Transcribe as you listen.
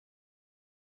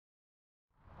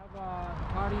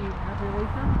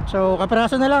So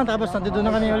kapiraso na lang, tapos nandito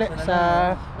na kami ulit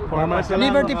sa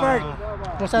Liberty Park,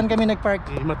 kung saan kami nagpark.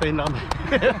 Himatay na kami.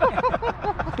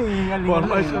 4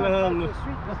 miles na lang.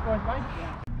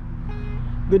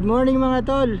 Good morning mga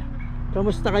tol,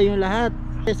 kamusta kayong lahat?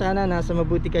 Sana nasa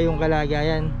mabuti kayong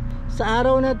kalagayan. Sa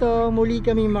araw na to, muli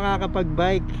kami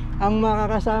makakapag-bike. Ang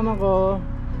makakasama ko,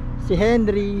 si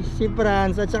Henry, si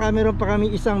Franz, at saka meron pa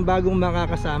kami isang bagong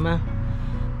makakasama.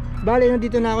 Bale,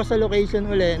 nandito na ako sa location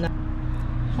uli.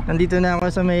 Nandito na ako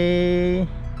sa may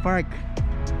park.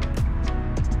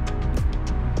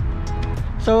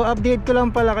 So update ko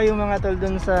lang pala kayo mga tol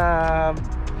dun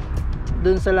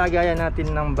sa lagayan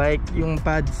natin ng bike, yung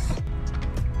pads.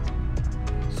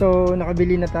 So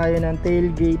nakabili na tayo ng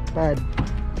tailgate pad.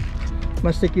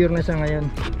 Mas secure na siya ngayon.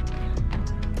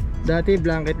 Dati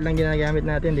blanket lang ginagamit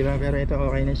natin, di ba? Pero ito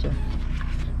okay na siya.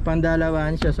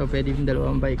 Pandalawahan siya, so pwede yung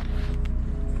dalawang bike.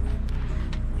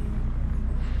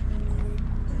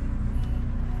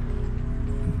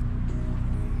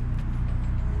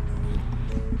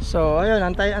 So ayun,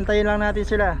 antayin lang natin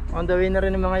sila. On the way na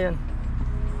rin yung mga yun.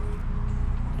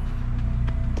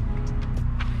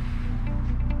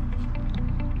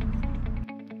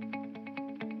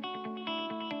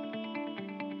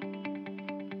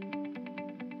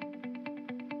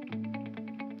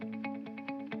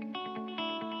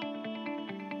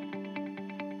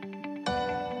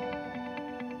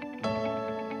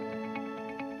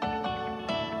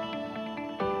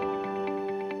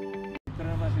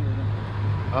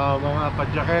 Mga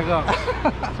Padyakekoks,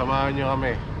 samahan nyo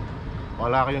kami.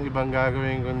 Wala kayong ibang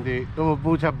gagawin kundi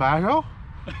umupo sa baso,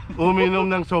 uminom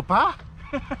ng sopa,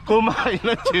 kumain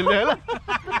ng chinela.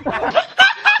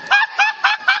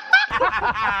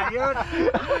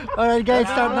 Alright guys,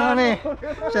 start na kami.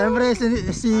 Siyempre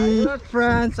si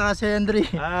Franz, saka si Henry,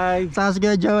 saka si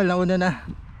Kuya Joel, nauna na.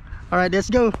 Alright, let's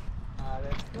go.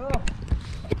 Let's go.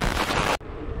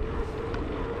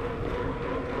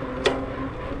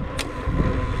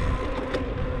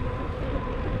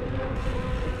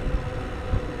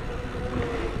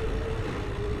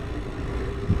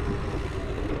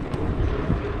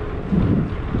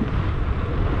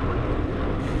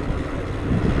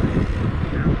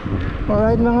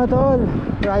 Alright mga tol,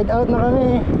 ride out na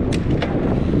kami.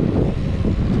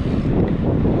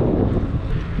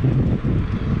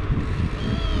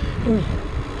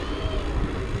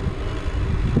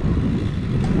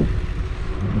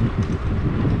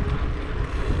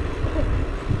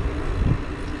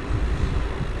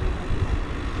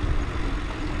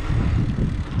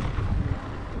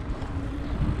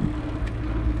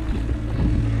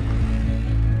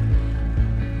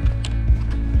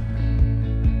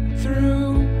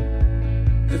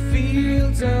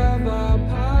 Of our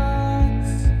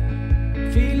paths,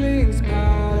 feelings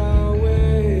part our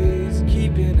ways,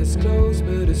 keeping us close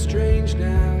but estranged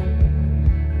now.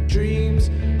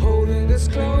 Dreams holding us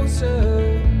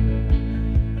closer,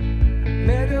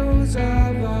 meadows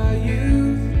of our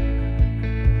youth,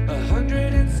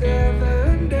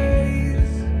 107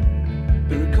 days,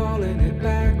 but recalling it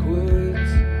backwards.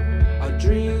 Our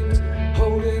dreams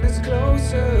holding us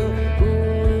closer.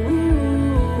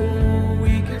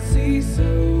 So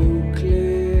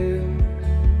clear.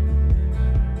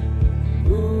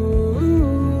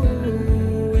 Ooh,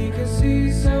 we can see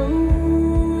so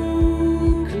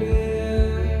clear.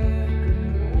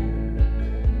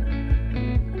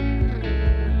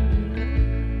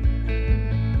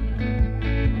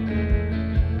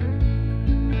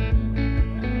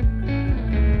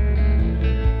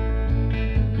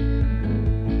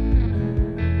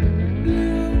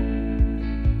 Blue,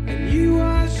 and you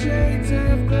are shades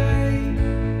of gray.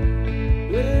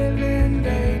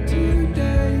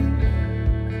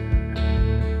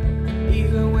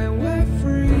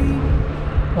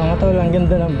 Mga tol, ang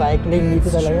ganda ng bike lane dito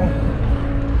talaga.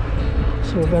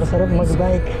 Super sarap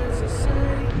mag-bike.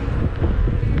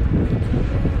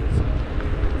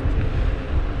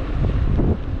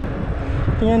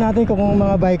 Tingnan natin kung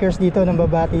mga bikers dito nang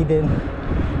babati din.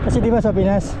 Kasi di ba sa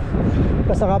Pinas,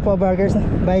 basta kapwa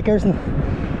bikers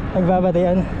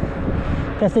nagbabatian.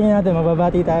 Kasi tingnan natin,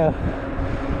 mababati tayo.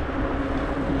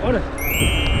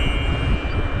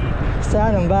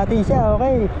 Saan? Ang bati siya,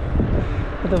 okay.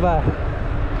 Ito ba?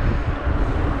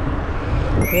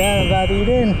 Yan, ang bati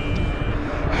din.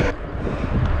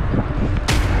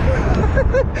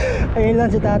 Ayun lang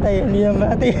si tatay, hindi ang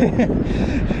bati.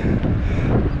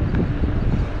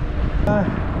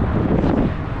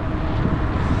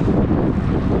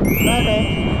 Bate.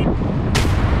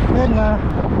 Yan ma.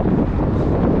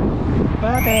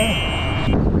 Bate.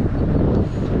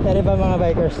 Pero pa mga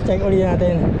bikers, check ulit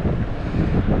natin.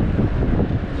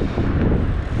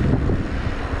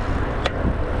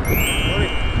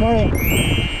 Morning.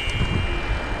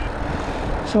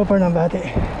 Super ng bati.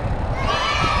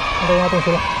 Antayin natin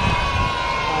sila.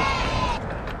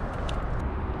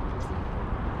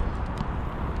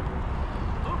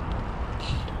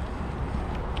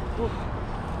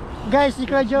 Guys, si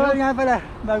Kuya Joel nga pala,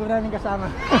 bago namin kasama.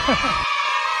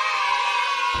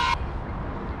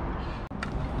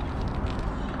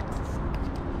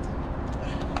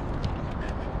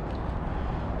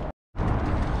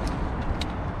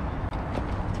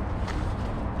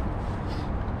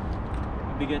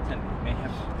 Bigotan may have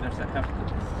there's a heft to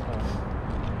this.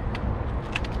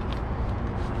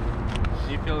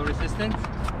 Do you feel resistance?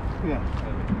 Yeah.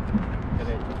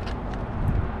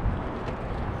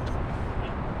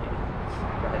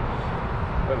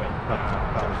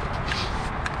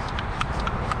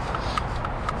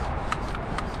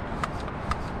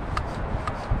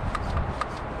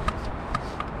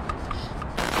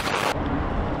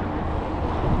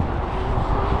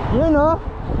 Yun o.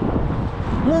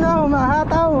 Yun o,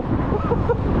 mahataw.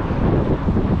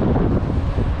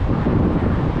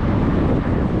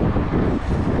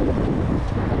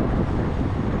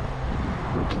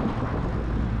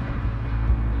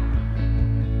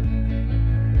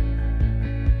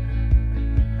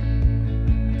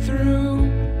 Through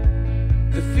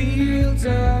the fields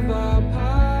of our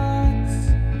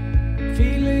paths,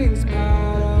 feelings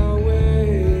part our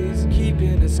ways,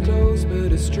 keeping us close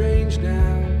but estranged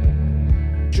now.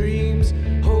 Dreams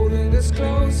holding us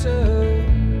closer,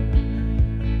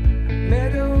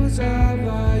 meadows of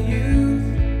our youth,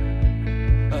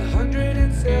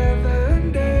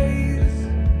 107 days,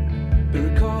 but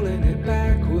recalling it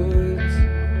backwards.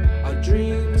 Our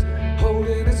dreams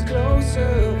holding us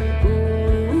closer.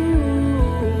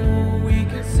 Ooh, we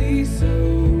can see so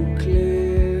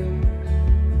clear.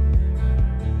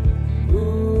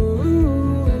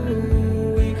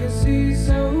 Ooh, we can see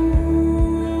so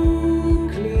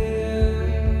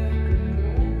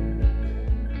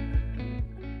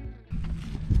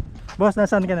Boss,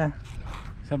 nasaan ka na?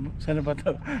 Saan ba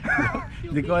to?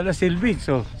 Hindi ko alam. Seal Beach.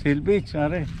 So, Seal Beach,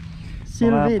 mare.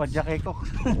 Seal Beach. Padyakekoks.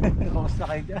 Kumusta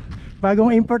kayo dyan? Bagong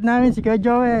import namin si Kuya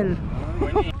Joel.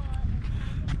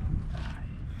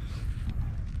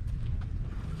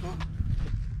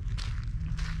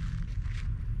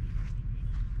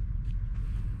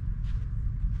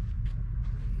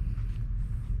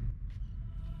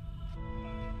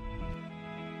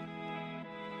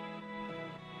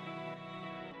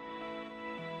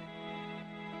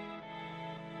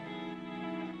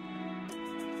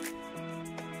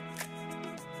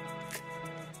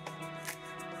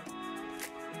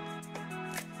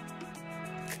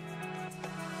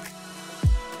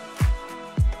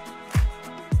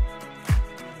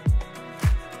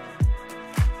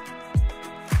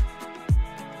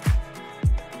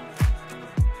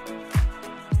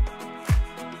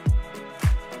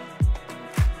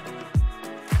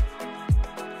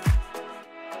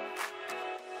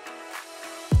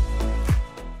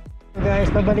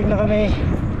 Guys, pabalik na kami.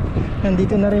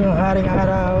 Nandito na rin yung haring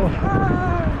araw.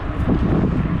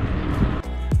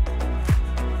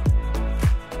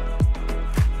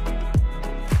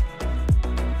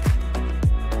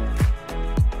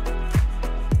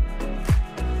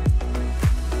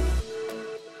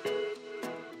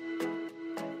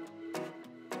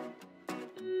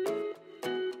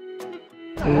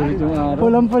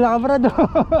 Pulang-pula ka, brad. I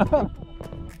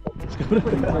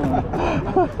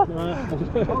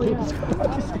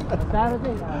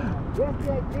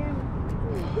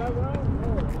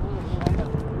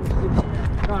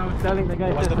was telling the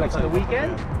guy just like the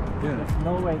weekend. Yeah.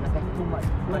 No way, that's too much.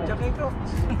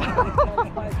 Padyakekoks.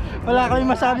 Wala kami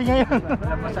masabi ngayon.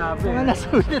 Wala masabi. Mga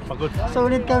nasulit.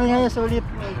 Sulit kami ngayon, sulit.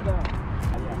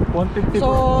 150.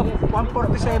 So,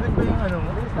 147 ba yung ano?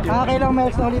 kailang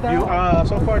miles na ulit You tayo?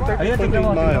 so far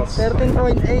 13.8 miles.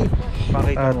 13.8.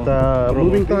 At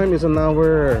moving time is an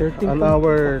hour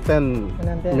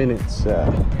 10 minutes.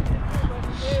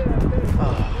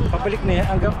 Pabalik na yan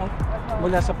hanggang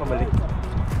mula sa pabalik.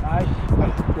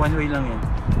 One way lang yan.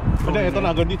 Hindi, ito na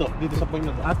agad dito sa point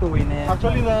na to. 2 way na yan.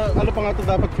 Actually, ano pa nga ito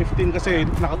dapat 15 kasi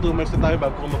naka 2 miles na tayo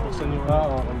bago kumapuksan yung...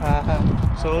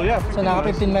 So yeah, 15 So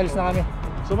naka 15 miles na kami.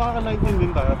 So makaka 19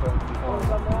 din tayo.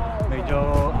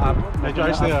 Medyo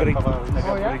ayos na yan.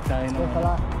 Nag-upgrade tayo ng...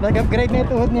 Nag-upgrade na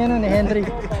yung tuhod niya ni Henry.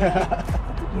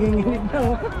 Ginginig na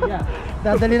oh.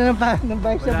 Dadali na ng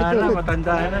bike sa Wala na, bituhod.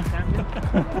 matanda na.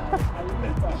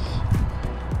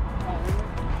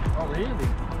 Oh really?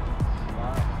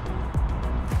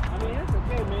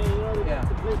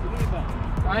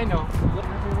 I know.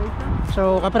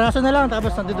 So kapiraso na lang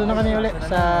tapos nandito na kami ulit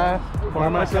sa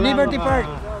Liberty Liberty Park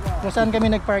kung saan kami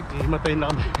nag-park. Himatay na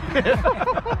kami.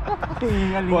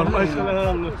 Formals na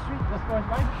lang.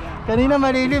 Kanina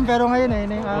malilim pero ngayon na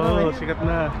yung araw Oo, sikat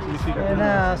na. Sisikat Ayan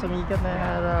na, sumikat na yung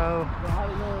araw.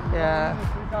 Kaya,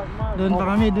 doon pa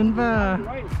kami, doon pa.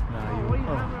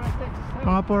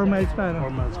 Mga 4 miles pa, no?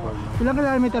 4 miles. Ilang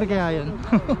kilometer kaya yun?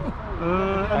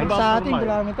 Ano ba Sa ang ating 4 miles?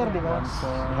 kilometer, di ba?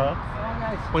 Ha?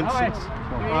 0.6.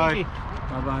 Okay.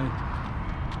 Bye-bye.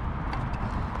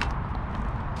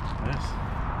 Yes.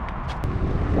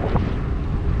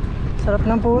 Sarap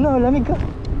ng puno, lamig ka.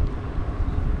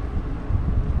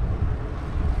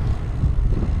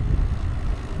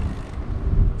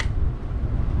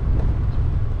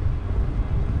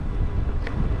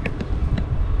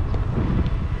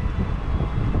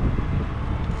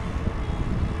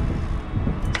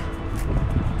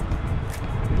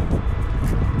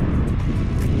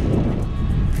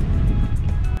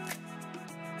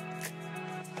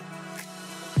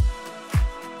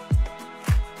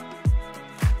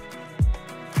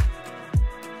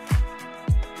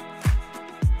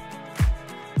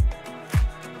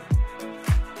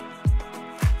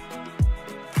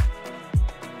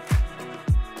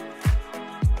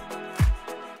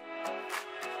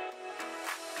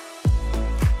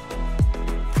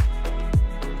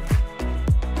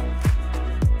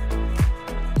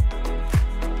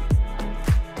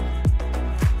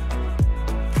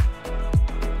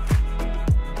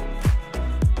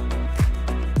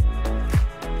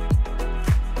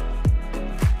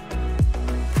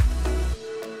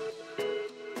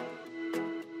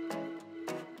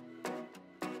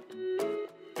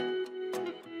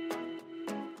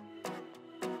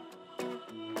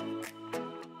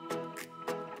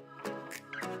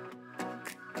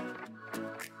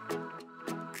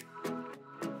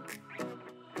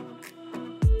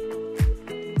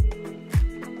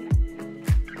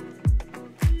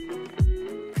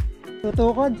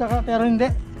 Tutukod, saka pero hindi.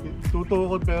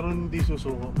 Tutukod pero hindi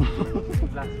susuko.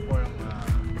 Last form.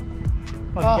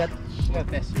 Pagkat.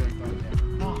 Test your content.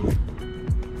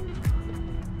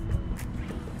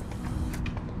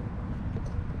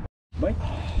 Bye.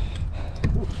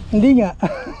 Hindi nga.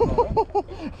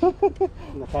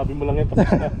 Nasabi mo lang ito.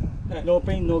 No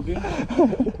pain, no gain.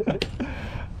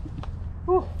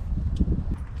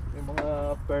 Yung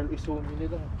mga Pearl Isumi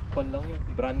nila, pan lang yun.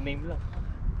 Brand name lang.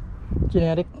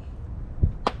 Generic.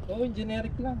 Oo,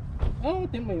 generic lang. Oo,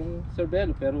 tingnan mo yung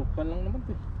Cervelo, pero pan lang naman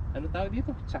to. Ano tawag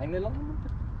dito? China lang naman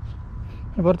to.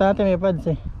 Importante may pads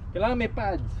eh. Kailangan may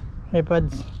pads. May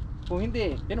pads. Kung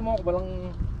hindi, tingnan mo ako walang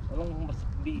mas,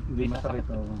 hindi masakit.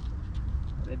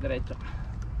 Diretso ka.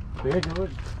 Sige,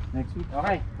 Joel. Next week.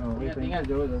 Okay. Ingat.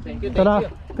 Thank you. Tara,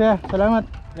 kaya, salamat.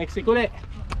 Next week ulit.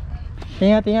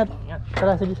 Ingat, ingat.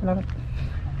 Tara, sige, salamat.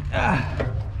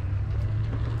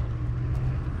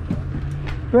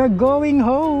 We're going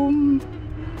home.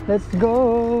 Let's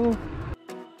go.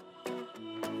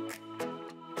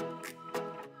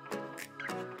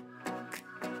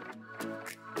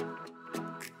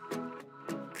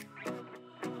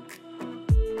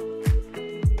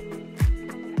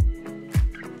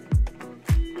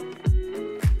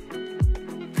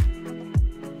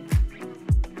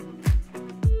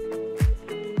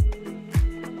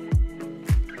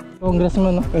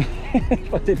 Congressman, no?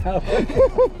 Pati na.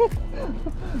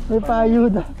 May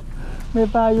paayuda. May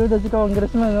paayuda si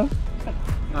Congressman, no?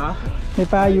 Ha? May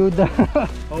paayuda.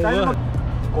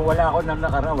 Kung wala ako nang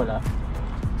nakara, wala.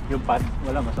 Yung pad,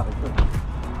 wala, masakit to.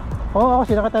 Oo, ako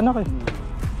sinakatan ako eh.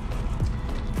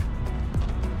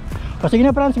 O sige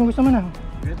na, Franz, kung gusto mo na.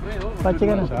 Patsi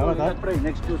ka na. Salamat, ha?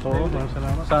 Next Tuesday. Oo,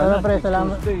 salamat. Salamat, pre,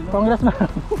 salamat. Congressman.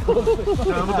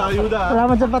 Salamat sa ayuda.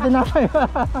 Salamat sa patinapay.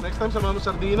 Next time sama mo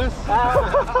sardinas.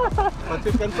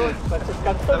 Pansit Canton.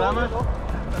 Salamat.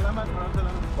 Salamat.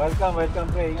 Welcome,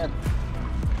 pre. Ingat.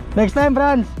 Next time,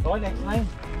 Franz. Oh, next time.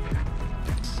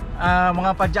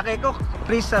 Mga Padyakekoks,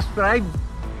 please subscribe,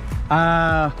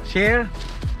 share,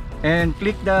 and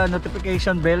click the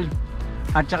notification bell.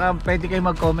 At saka pwede kayo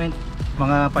mag-comment,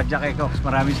 mga Padyakekoks.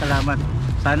 Maraming salamat.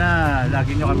 Sana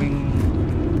lagi nyo kaming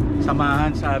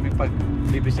samahan sa aming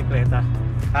pagbibisikleta.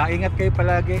 Ingat kayo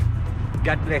palagi.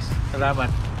 God bless.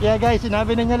 Salamat. Yeah guys,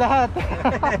 sinabi na niya lahat.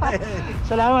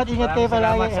 Salamat, ingat kayo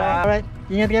palagi. Salamat sa- Alright,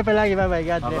 ingat kayo palagi. Bye bye.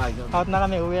 God bless. Bye-bye. Out na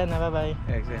kami, uwi na. Bye bye.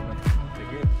 Excellent.